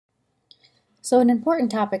So an important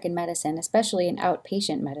topic in medicine, especially in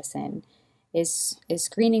outpatient medicine, is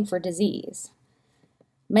screening for disease.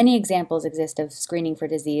 Many examples exist of screening for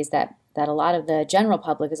disease that a lot of the general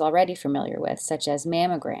public is already familiar with, such as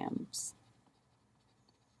mammograms.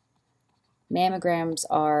 Mammograms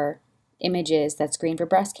are images that screen for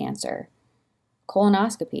breast cancer.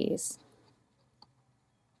 Colonoscopies.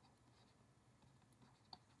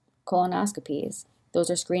 Those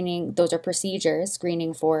are procedures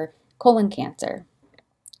screening for colon cancer.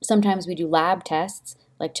 Sometimes we do lab tests,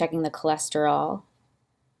 like checking the cholesterol.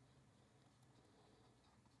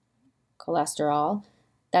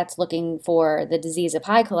 That's looking for the disease of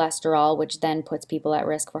high cholesterol, which then puts people at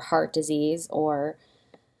risk for heart disease or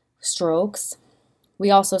strokes. We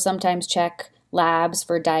also sometimes check labs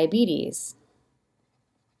for diabetes.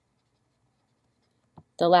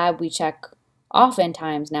 The lab we check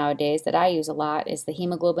oftentimes nowadays that I use a lot is the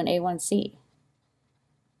hemoglobin A1C,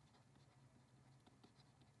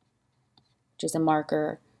 which is a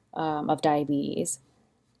marker of diabetes.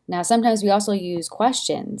 Now, sometimes we also use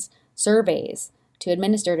questions, surveys, to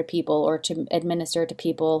administer to people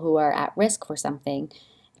who are at risk for something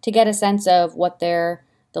to get a sense of what the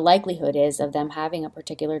likelihood is of them having a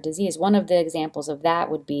particular disease. One of the examples of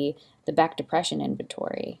that would be the Beck Depression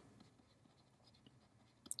Inventory.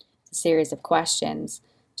 It's a series of questions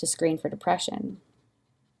to screen for depression.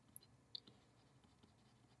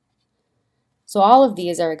 So all of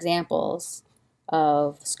these are examples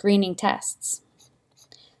of screening tests.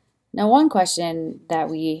 Now, one question that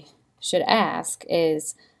we should ask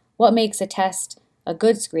is, what makes a test a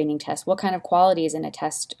good screening test? What kind of qualities in a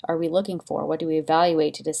test are we looking for? What do we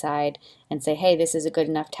evaluate to decide and say, hey, this is a good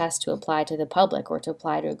enough test to apply to the public or to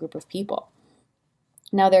apply to a group of people?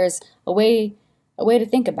 Now, there's a way to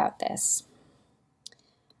think about this.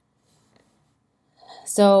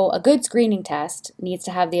 So a good screening test needs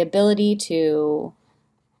to have the ability to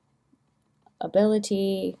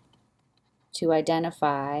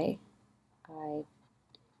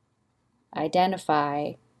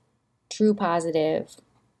identify true positive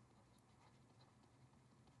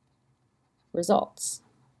results.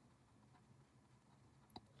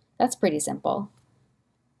 That's pretty simple.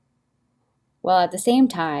 Well, at the same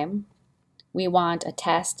time, we want a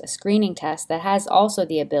screening test that has also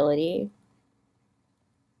the ability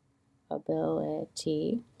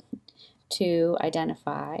to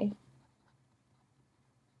identify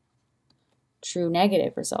true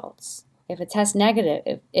negative results. If a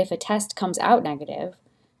test comes out negative,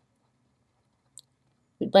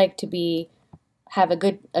 we'd like to have a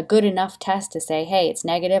good enough test to say, hey, it's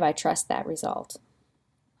negative, I trust that result.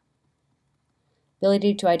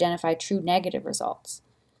 Ability to identify true negative results.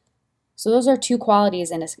 So those are two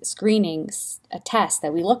qualities in a test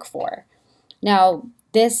that we look for. Now,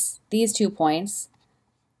 these 2 points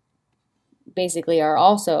basically are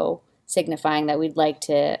also signifying that we'd like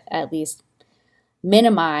to at least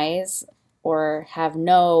minimize or have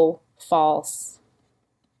no false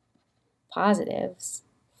positives.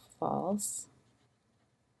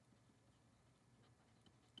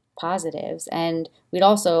 And we'd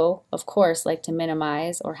also, of course, like to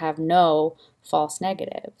minimize or have no false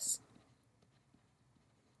negatives.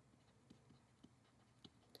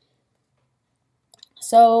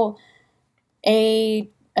 So a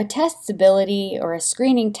test's ability or a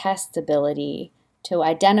screening test's ability to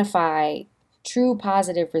identify true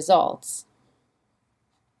positive results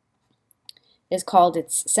is called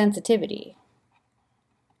its sensitivity.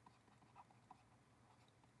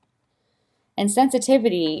 And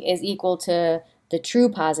sensitivity is equal to the true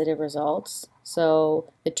positive results.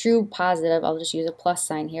 So the true positive, I'll just use a plus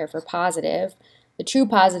sign here for positive. The true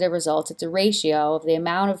positive results, it's a ratio of the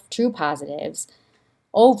amount of true positives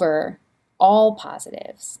over all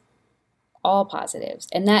positives.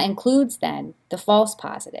 And that includes then the false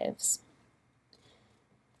positives.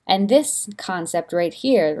 And this concept right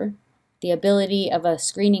here, the ability of a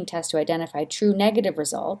screening test to identify true negative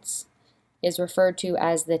results, is referred to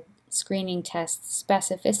as the screening test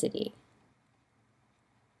specificity.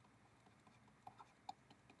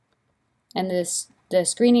 And the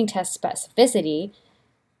screening test specificity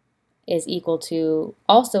is equal to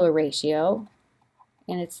also a ratio,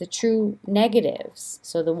 and it's the true negatives,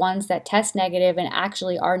 so the ones that test negative and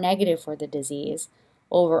actually are negative for the disease,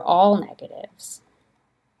 over all negatives.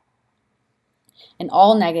 And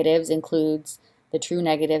all negatives includes the true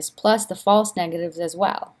negatives plus the false negatives as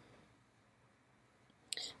well.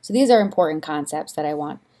 So these are important concepts that I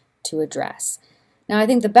want to address. Now, I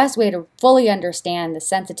think the best way to fully understand the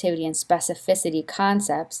sensitivity and specificity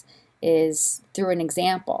concepts is through an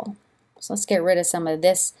example. So let's get rid of some of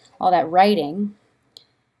all that writing,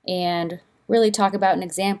 and really talk about an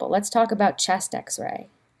example. Let's talk about chest x-ray.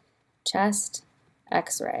 Chest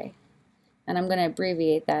x-ray. And I'm going to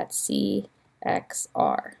abbreviate that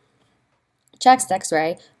CXR. Chest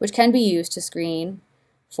x-ray, which can be used to screen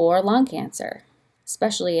for lung cancer,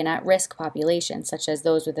 especially in at-risk populations, such as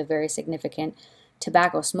those with a very significant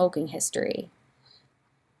tobacco smoking history.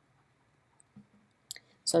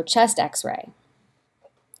 So chest x-ray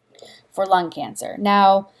for lung cancer.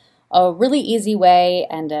 Now, a really easy way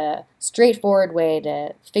and a straightforward way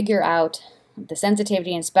to figure out the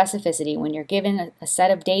sensitivity and specificity when you're given a set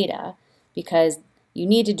of data, because you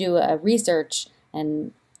need to do a research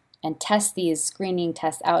and test these screening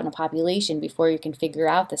tests out in a population before you can figure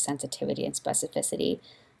out the sensitivity and specificity.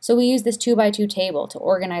 So we use this 2x2 table to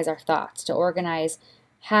organize our thoughts, to organize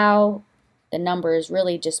how the numbers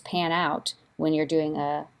really just pan out when you're doing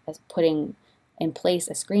putting in place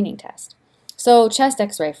a screening test. So chest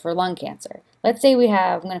x-ray for lung cancer. Let's say we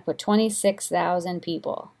have, I'm going to put 26,000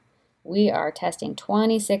 people. We are testing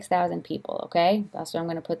 26,000 people, okay? That's why I'm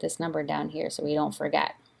going to put this number down here so we don't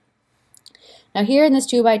forget. Now here in this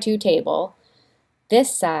 2x2 table,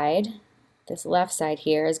 this side, this left side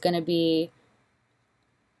here, is going to be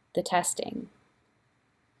the testing.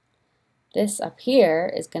 This up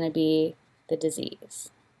here is going to be the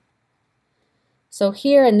disease. So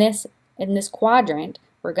here in this quadrant,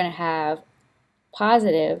 we're going to have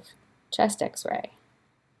positive chest x-ray.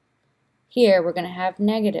 Here we're going to have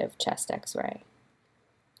negative chest x-ray.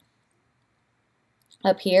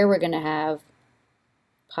 Up here we're going to have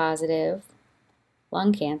positive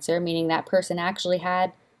lung cancer, meaning that person actually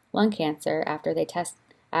had lung cancer after they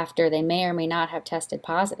may or may not have tested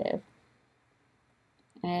positive,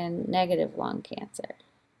 and negative lung cancer.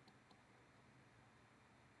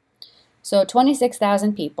 So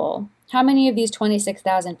 26,000 people. How many of these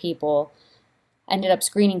 26,000 people ended up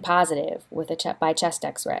screening positive with by chest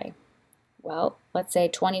x-ray? Well, let's say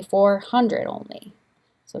 2,400 only.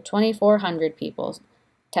 So 2,400 people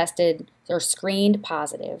tested or screened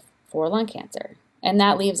positive for lung cancer. And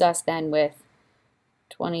that leaves us then with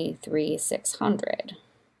 23,600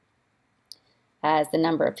 as the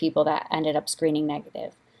number of people that ended up screening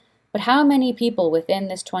negative. But how many people within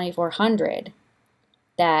this 2,400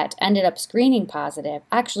 that ended up screening positive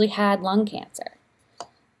actually had lung cancer?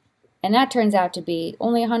 And that turns out to be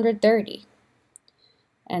only 130.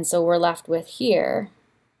 And so we're left with here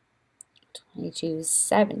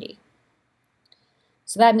 2270.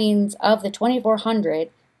 So that means of the 2,400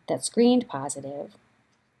 that screened positive,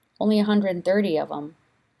 only 130 of them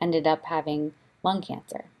ended up having lung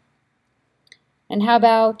cancer. And how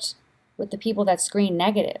about with the people that screen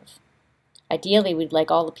negative? Ideally, we'd like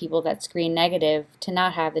all the people that screen negative to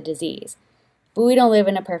not have the disease. But we don't live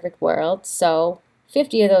in a perfect world, so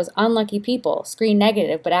 50 of those unlucky people screen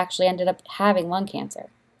negative but actually ended up having lung cancer.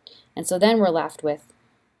 And so then we're left with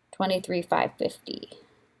 23,550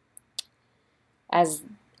 as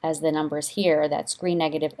the numbers here that screen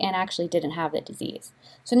negative and actually didn't have the disease.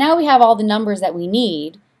 So now we have all the numbers that we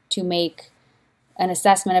need to make an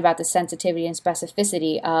assessment about the sensitivity and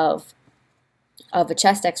specificity of a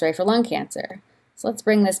chest x-ray for lung cancer. So let's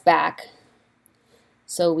bring this back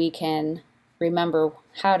so we can remember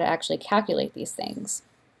how to actually calculate these things.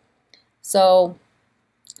 So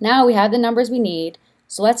now we have the numbers we need,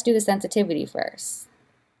 so let's do the sensitivity first.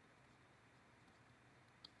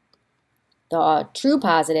 The true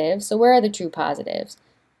positives, so where are the true positives?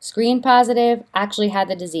 Screen positive actually had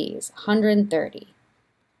the disease, 130.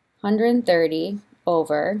 130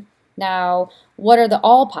 over, now what are the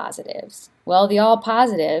all positives? Well, the all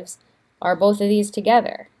positives are both of these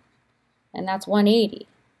together, and that's 180.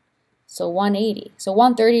 So 180. So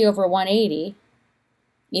 130 over 180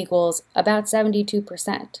 equals about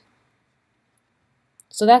 72%.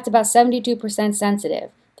 So that's about 72%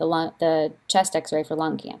 sensitive, the chest x-ray for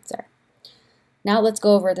lung cancer. Now let's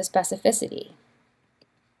go over the specificity.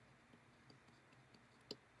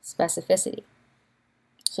 Specificity.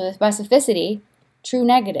 So the specificity, true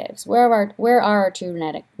negatives. Where are our true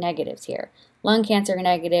negatives here? Lung cancer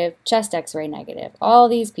negative, chest x-ray negative. All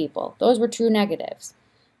these people, those were true negatives.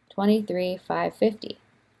 23,550.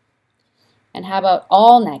 And how about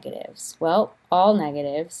all negatives? Well, all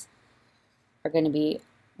negatives are going to be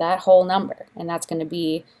that whole number. And that's going to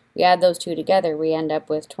be, we add those two together, we end up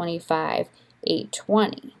with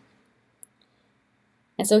 25,820.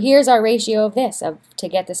 And so here's our ratio of this to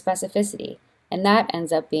get the specificity. And that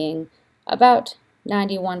ends up being about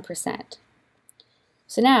 91%.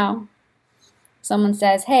 So now, someone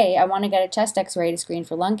says, hey, I want to get a chest x-ray to screen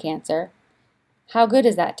for lung cancer. How good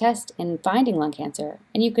is that test in finding lung cancer?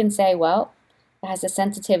 And you can say, well, it has a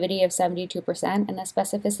sensitivity of 72% and a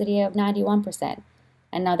specificity of 91%.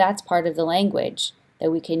 And now that's part of the language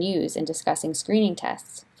that we can use in discussing screening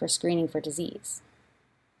tests for screening for disease.